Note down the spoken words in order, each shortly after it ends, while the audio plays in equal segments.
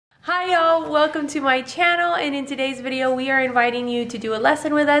Hi y'all, welcome to my channel, and in today's video we are inviting you to do a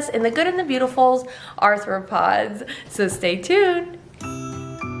lesson with us in the Good and the Beautiful's Arthropods, so stay tuned.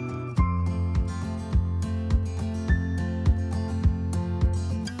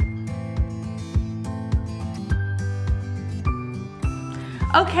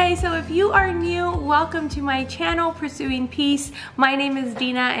 Okay, so if you are new, welcome to my channel, Pursuing Peace. My name is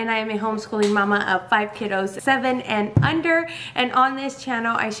Dina and I am a homeschooling mama of 5 kiddos, 7 and under. And on this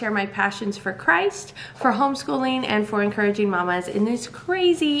channel, I share my passions for Christ, for homeschooling, and for encouraging mamas in this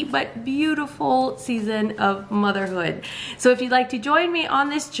crazy but beautiful season of motherhood. So if you'd like to join me on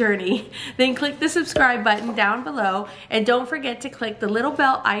this journey, then click the subscribe button down below. And don't forget to click the little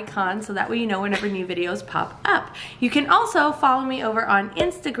bell icon so that way you know whenever new videos pop up. You can also follow me over on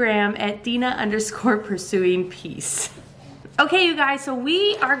Instagram at Dina_Pursuing Peace. Okay, you guys, so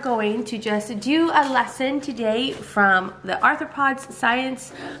we are going to just do a lesson today from the Arthropods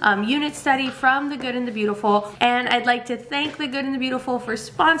Science Unit study from the Good and the Beautiful. And I'd like to thank the Good and the Beautiful for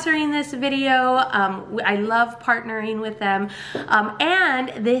sponsoring this video. I love partnering with them.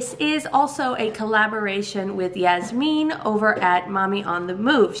 And this is also a collaboration with Yasmin over at Mommy on the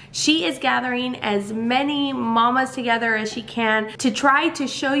Move. She is gathering as many mamas together as she can to try to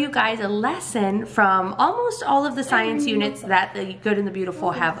show you guys a lesson from almost all of the science units that the Good and the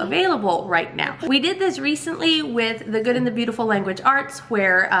Beautiful have available right now. We did this recently with the Good and the Beautiful Language Arts,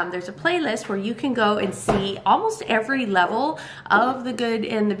 where there's a playlist where you can go and see almost every level of the Good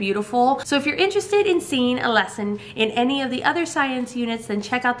and the Beautiful. So if you're interested in seeing a lesson in any of the other science units, then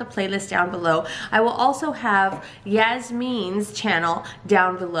check out the playlist down below. I will also have Yasmin's channel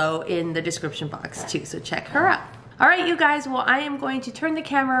down below in the description box too, so check her out. Alright, you guys, well, I am going to turn the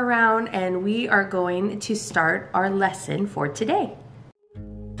camera around and we are going to start our lesson for today.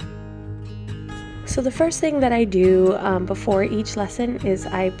 So the first thing that I do before each lesson is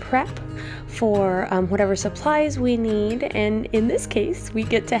I prep for whatever supplies we need, and in this case we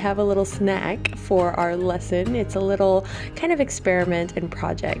get to have a little snack for our lesson. It's a little kind of experiment and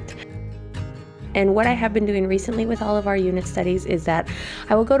project. And what I have been doing recently with all of our unit studies is that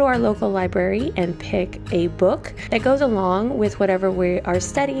I will go to our local library and pick a book that goes along with whatever we are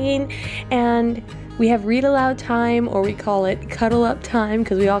studying, and we have read aloud time, or we call it cuddle up time,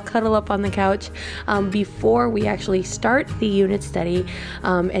 because we all cuddle up on the couch before we actually start the unit study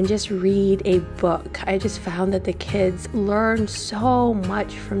and just read a book. I just found that the kids learn so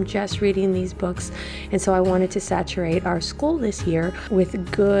much from just reading these books, and so I wanted to saturate our school this year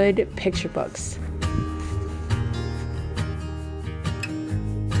with good picture books.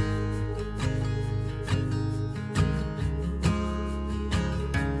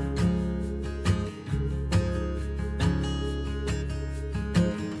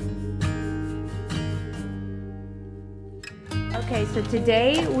 Okay, so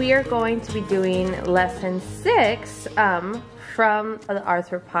today we are going to be doing lesson 6 from the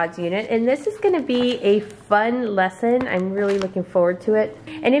Arthropods unit, and this is going to be a fun lesson. I'm really looking forward to it.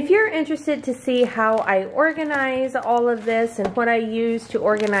 And if you're interested to see how I organize all of this and what I use to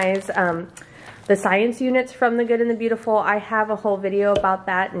organize the science units from the Good and the Beautiful, I have a whole video about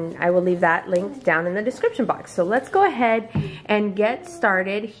that, and I will leave that linked down in the description box. So let's go ahead and get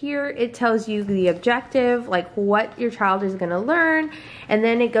started. Here it tells you the objective, like what your child is going to learn, and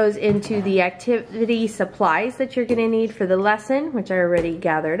then it goes into the activity supplies that you're going to need for the lesson, which I already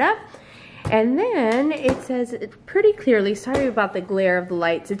gathered up. And then it says pretty clearly, sorry about the glare of the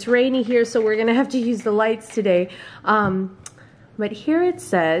lights, it's rainy here, so we're going to have to use the lights today. But here it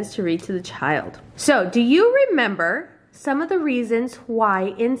says to read to the child. So, do you remember some of the reasons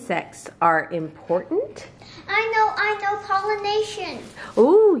why insects are important? I know pollination.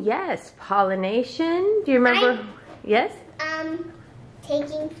 Oh, yes, pollination. Do you remember? Yes?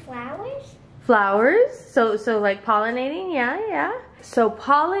 Taking flowers? Flowers, so like pollinating, yeah. So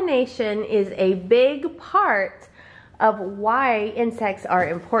pollination is a big part of why insects are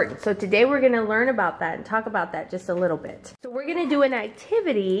important. So today we're going to learn about that and talk about that just a little bit. So we're going to do an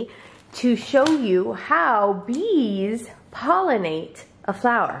activity to show you how bees pollinate a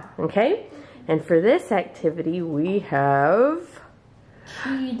flower, okay? And for this activity we have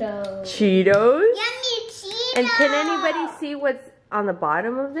Cheetos. Cheetos. Yummy Cheetos. And can anybody see what's on the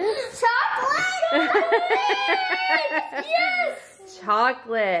bottom of this? Chocolate. Yes.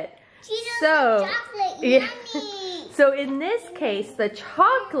 Chocolate. Cheetos So, and chocolate. yeah. Yummy. So in this case, the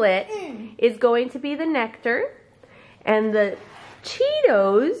chocolate is going to be the nectar, and the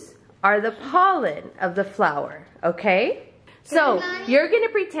Cheetos are the pollen of the flower, okay? So you're going to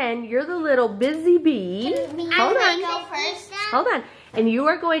pretend you're the little busy bee. Hold on. Go first. Hold on. And you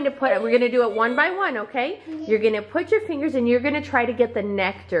are going to put, we're going to do it one by one, okay? You're going to put your fingers and you're going to try to get the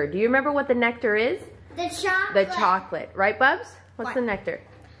nectar. Do you remember what the nectar is? The chocolate. The chocolate. Right, Bubs? What's the nectar?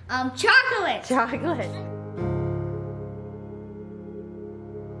 Chocolate. Chocolate.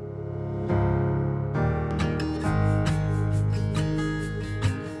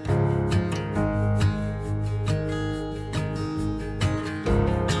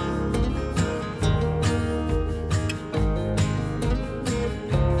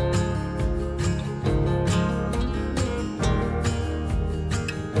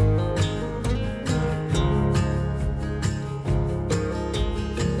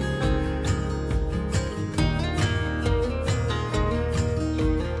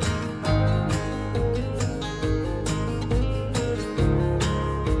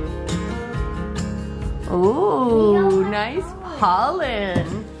 Ooh, nice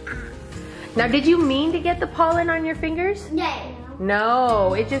pollen. Now, did you mean to get the pollen on your fingers? No.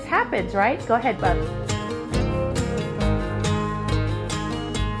 No, it just happens, right? Go ahead, Bub.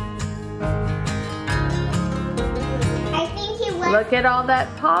 I think he was. Look at all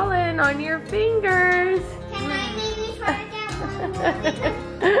that pollen on your fingers. Can I maybe try that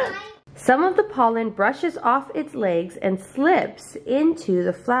one more? Some of the pollen brushes off its legs and slips into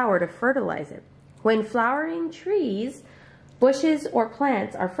the flower to fertilize it. When flowering trees, bushes, or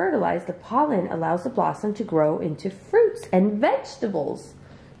plants are fertilized, the pollen allows the blossom to grow into fruits and vegetables.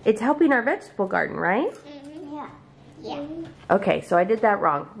 It's helping our vegetable garden, right? Yeah. Yeah. Okay, so I did that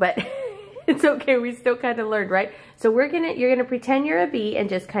wrong, but it's okay. We still kind of learned, right? So you're gonna pretend you're a bee and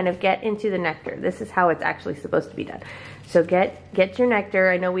just kind of get into the nectar. This is how it's actually supposed to be done. So get your nectar.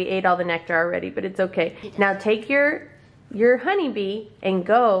 I know we ate all the nectar already, but it's okay. Now take your honeybee and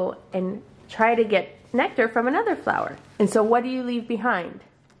go and try to get nectar from another flower. And so what do you leave behind?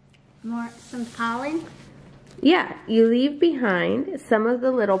 Some pollen. Yeah, you leave behind some of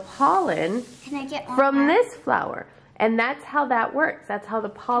the little pollen Can I get one from more? this flower. And that's how that works. That's how the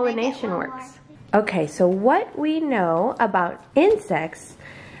pollination one works. Okay, so what we know about insects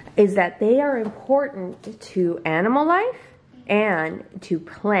is that they are important to animal life and to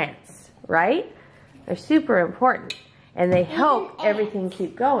plants, right? They're super important. And they help everything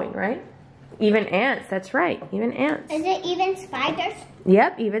keep going, right? Even ants, that's right, even ants. Is it even spiders?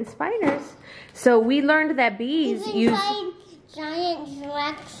 Yep, even spiders. So we learned that bees use... Giant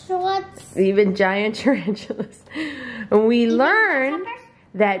tarantulas? Even giant tarantulas. And we learned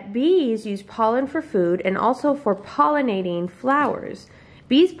that bees use pollen for food and also for pollinating flowers.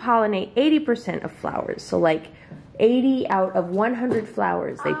 Bees pollinate 80% of flowers. So like 80 out of 100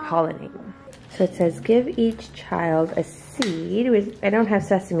 flowers they pollinate. So it says, give each child a seed. I don't have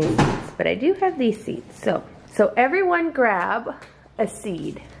sesame seeds, but I do have these seeds. So everyone grab a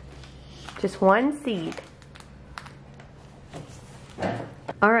seed. Just one seed.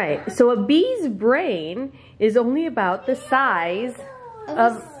 All right, so a bee's brain is only about the size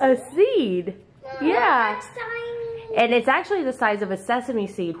of a seed. Yeah. And it's actually the size of a sesame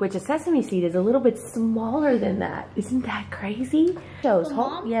seed, which a sesame seed is a little bit smaller than that. Isn't that crazy?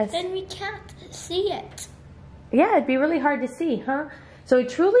 Mom, yes. then we can't see it. Yeah, it'd be really hard to see, huh? So it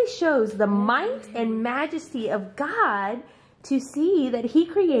truly shows the might and majesty of God to see that He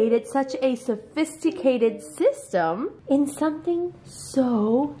created such a sophisticated system in something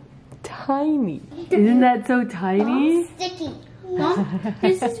so tiny. Isn't that so tiny? Sticky. Mom,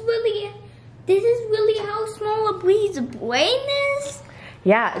 this is really how small a bee's brain is?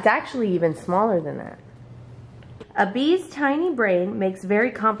 Yeah, it's actually even smaller than that. A bee's tiny brain makes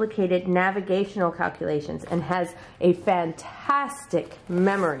very complicated navigational calculations and has a fantastic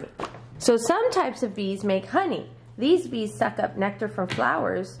memory. So some types of bees make honey. These bees suck up nectar from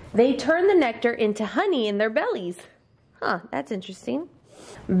flowers. They turn the nectar into honey in their bellies. Huh, that's interesting.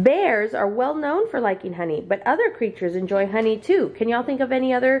 Bears are well known for liking honey, but other creatures enjoy honey too. Can y'all think of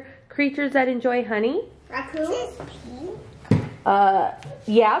any other creatures that enjoy honey? Raccoons?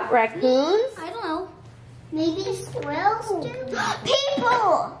 Yeah, raccoons. I don't know. Maybe squirrels do?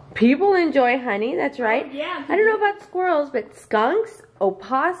 People! People enjoy honey, that's right. Oh, yeah. I don't know about squirrels, but skunks,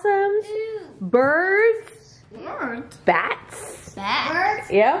 opossums, birds, bats. Bats?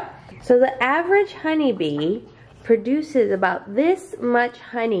 Yep. So the average honeybee produces about this much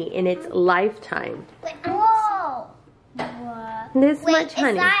honey in its lifetime. Wait, whoa! What? This much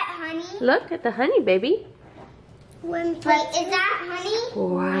honey. Is that honey? Look at the honey, baby. Wait, is that honey?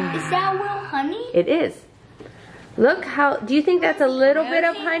 Wow. Is that real honey? It is. Look how, do you think that's a little bit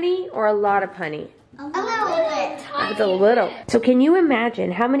of honey or a lot of honey? A little bit. It's a little. So can you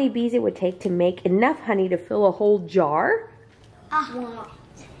imagine how many bees it would take to make enough honey to fill a whole jar? Wow.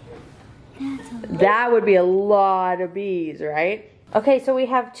 That would be a lot of bees, right? Okay, so we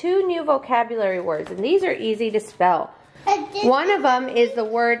have 2 new vocabulary words, and these are easy to spell. One of them is the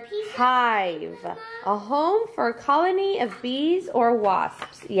word hive. A home for a colony of bees or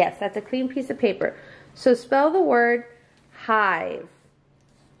wasps. Yes, that's a clean piece of paper. So spell the word hive.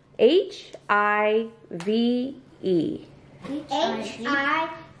 H-I-V-E. H-I-V?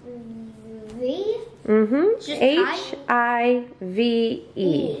 Mm-hmm. H-I-V-E.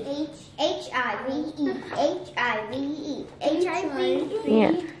 H-I-V-E. H-I-V-E. H-I-V-E.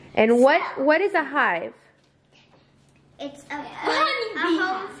 Yeah. And what is a hive? It's a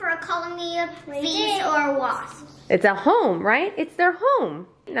home for a colony of bees or wasps. It's a home, right? It's their home.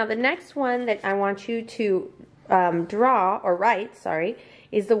 Now the next one that I want you to draw, or write, sorry,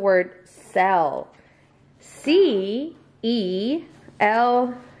 is the word cell. C-E-L-L.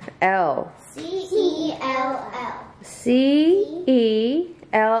 C-E-L-L. C-E-L-L.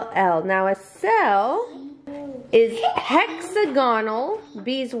 Now a cell is hexagonal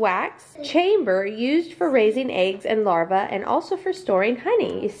beeswax chamber used for raising eggs and larvae and also for storing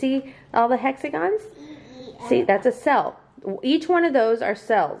honey. You see all the hexagons? See, that's a cell. Each one of those are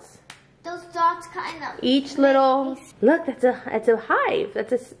cells. Those dots kind of. Each little, look, that's a hive.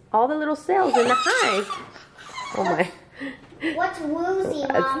 That's all the little cells in the hive. Oh my. What's woozy, Mom?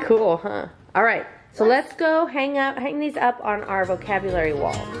 That's cool, huh? All right, so let's go hang these up on our vocabulary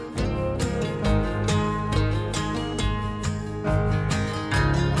wall.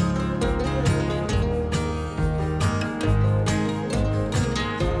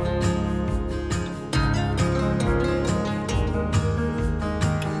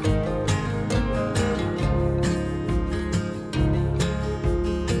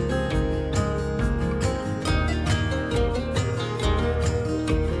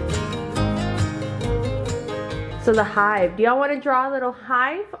 So the hive. Do y'all want to draw a little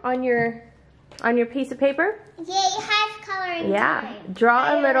hive on your piece of paper? Yay, hive coloring. Yeah. Time.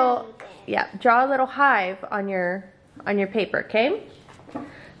 Draw a little hive on your paper, okay?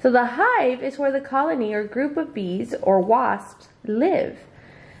 So the hive is where the colony or group of bees or wasps live.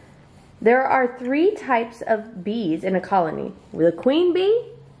 There are 3 types of bees in a colony. The queen bee,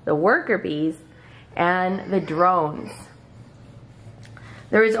 the worker bees, and the drones.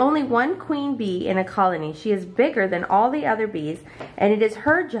 There is only one queen bee in a colony. She is bigger than all the other bees, and it is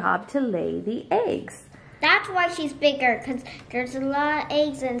her job to lay the eggs. That's why she's bigger, because there's a lot of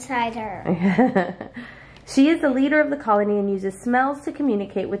eggs inside her. She is the leader of the colony and uses smells to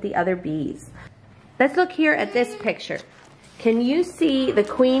communicate with the other bees. Let's look here at this picture. Can you see the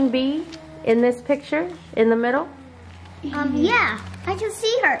queen bee in this picture, in the middle? Yeah, I can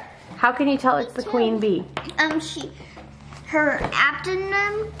see her. How can you tell it's the queen bee? Her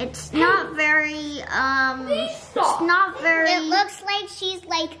abdomen, it's not very, it's not very... It looks like she's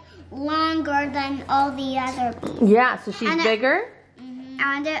like longer than all the other bees. Yeah, so she's bigger?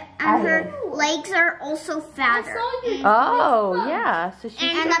 And her legs are also fatter. Oh, yeah. So she's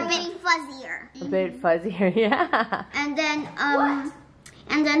and a bit fuzzier. A bit fuzzier, yeah. And then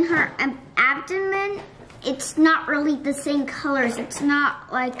her abdomen, it's not really the same colors. It's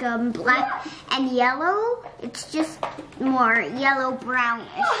not like black and yellow. It's just more yellow brownish.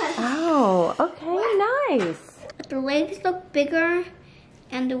 Oh, okay, nice. The legs look bigger,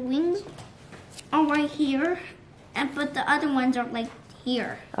 and the wings are right here, but the other ones are like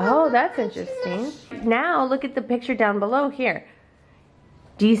here. Oh, that's interesting. Now look at the picture down below here.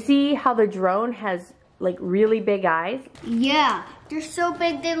 Do you see how the drone has like really big eyes? Yeah, they're so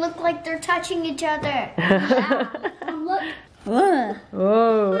big they look like they're touching each other. Yeah. Look.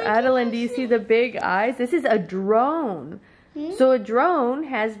 Oh, Adeline, do you see the big eyes? This is a drone. So a drone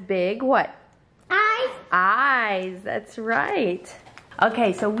has big what? Eyes. Eyes, that's right.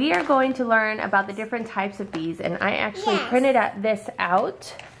 Okay, so we are going to learn about the different types of bees, and I actually printed this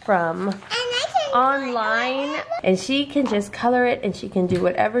out from online, and she can just color it and she can do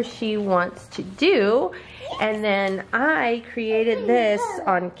whatever she wants to do. And then I created this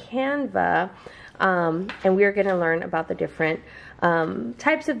on Canva, and we're going to learn about the different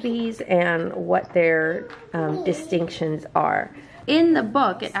types of bees and what their distinctions are. In the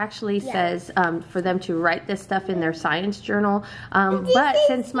book, it actually says for them to write this stuff in their science journal, but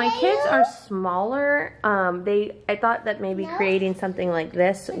since my kids are smaller, I thought that maybe creating something like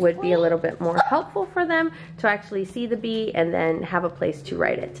this would be a little bit more helpful for them to actually see the bee and then have a place to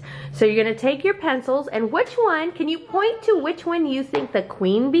write it. So you're going to take your pencils, and which one, can you point to which one you think the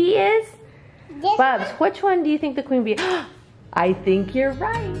queen bee is? Bubs, which one do you think the queen bee is? I think you're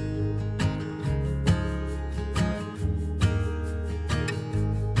right.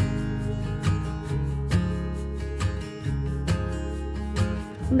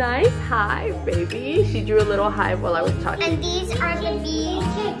 Nice hive, baby. She drew a little hive while I was talking. And these are the bees,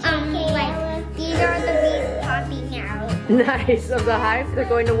 like, these are the bees popping out. Nice, of the hive, they're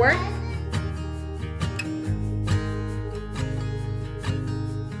going to work?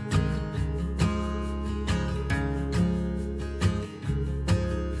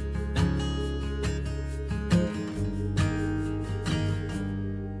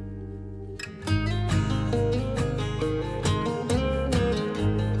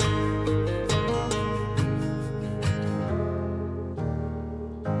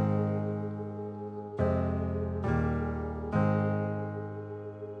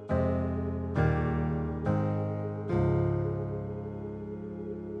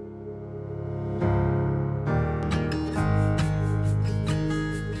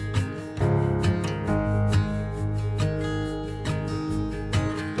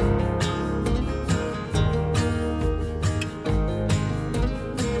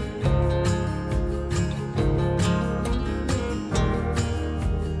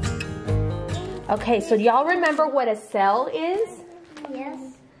 Okay, so do y'all remember what a cell is?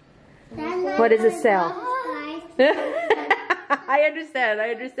 Yes. What is a cell? I understand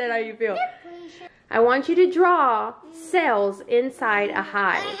how you feel. I want you to draw cells inside a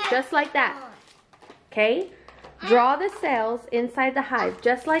hive, just like that. Okay? Draw the cells inside the hive,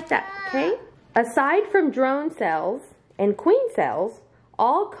 just like that, okay? Aside from drone cells and queen cells,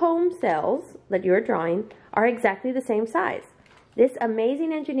 all comb cells that you're drawing are exactly the same size. This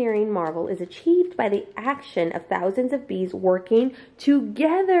amazing engineering marvel is achieved by the action of thousands of bees working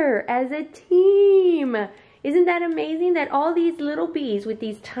together as a team. Isn't that amazing that all these little bees with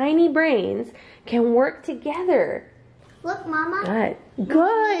these tiny brains can work together? Look, Mama. Good.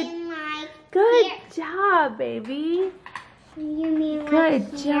 Good. Good job, baby. You mean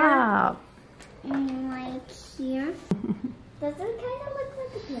Good job. Like here? Does it kind of look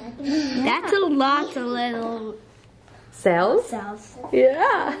like a dragon? That's a lot of little cells? cells.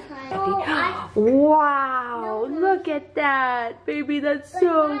 Yeah. Oh, Wow, look at that. Baby, that's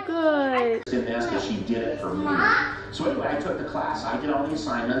so good. In this, but she did it for me. So anyway, I took the class, I did all the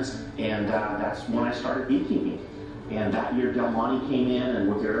assignments, and that's when I started beekeeping. And that year, Del Monte came in,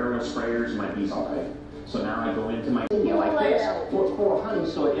 and with their aerial sprayers, my bees all died. So now I go into my sting like this for coral honey,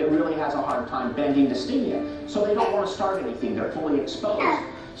 so it really has a hard time bending to sting you. So they don't want to start anything, they're fully exposed.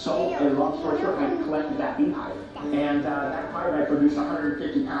 So, in long story short, I collected that beehive. And that hive, I produced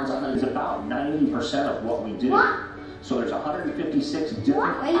 150 pounds of honey. It's about 90% of what we do. So there's 156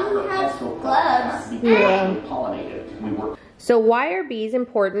 different agricultural crops that become pollinated. We work. So why are bees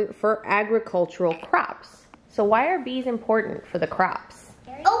important for agricultural crops? So why are bees important for the crops?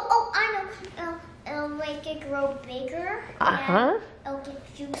 Oh, I know. It'll make it grow bigger. Uh-huh. It'll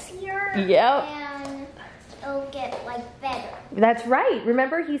get juicier. Yep. And it'll get like better. That's right.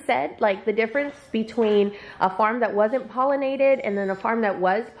 Remember he said like the difference between a farm that wasn't pollinated and then a farm that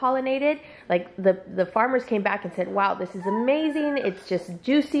was pollinated? Like the farmers came back and said, wow, this is amazing. It's just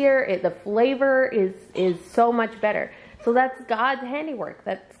juicier. The flavor is so much better. So that's God's handiwork.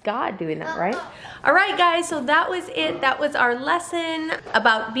 That's God doing that, right? All right, guys, so that was it. That was our lesson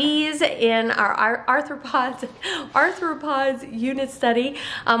about bees in our Arthropods Unit study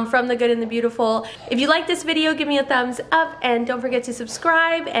from The Good and the Beautiful. If you like this video, give me a thumbs up and don't forget to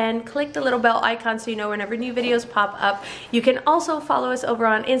subscribe and click the little bell icon so you know whenever new videos pop up. You can also follow us over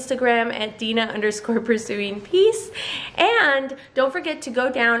on Instagram at Dina_pursuing_peace. And don't forget to go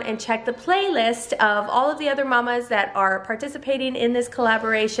down and check the playlist of all of the other mamas that are participating in this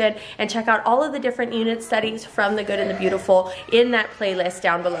collaboration and check out all of the different unit studies from The Good and the Beautiful in that playlist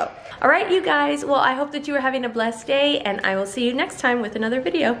down below. All right, you guys, well, I hope that you are having a blessed day and I will see you next time with another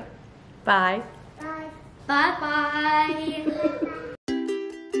video. Bye. Bye. Bye-bye.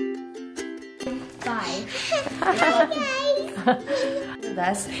 Bye. With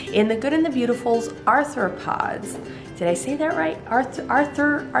us in The Good and the Beautiful's Arthropods. Did I say that right?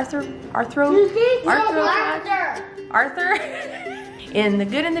 Arthur? In The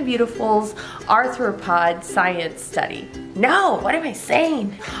Good and the Beautiful's Arthropods Science Study. No, what am I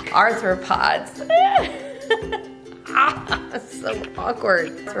saying? Arthropods. So awkward.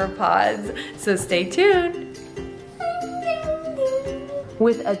 Arthropods. So stay tuned.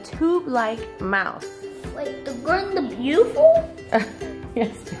 With a tube-like mouth. Wait, The Good and the Beautiful?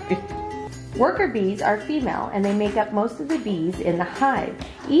 Yes, baby. Worker bees are female and they make up most of the bees in the hive.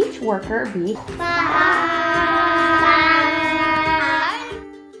 Each worker bee Bye.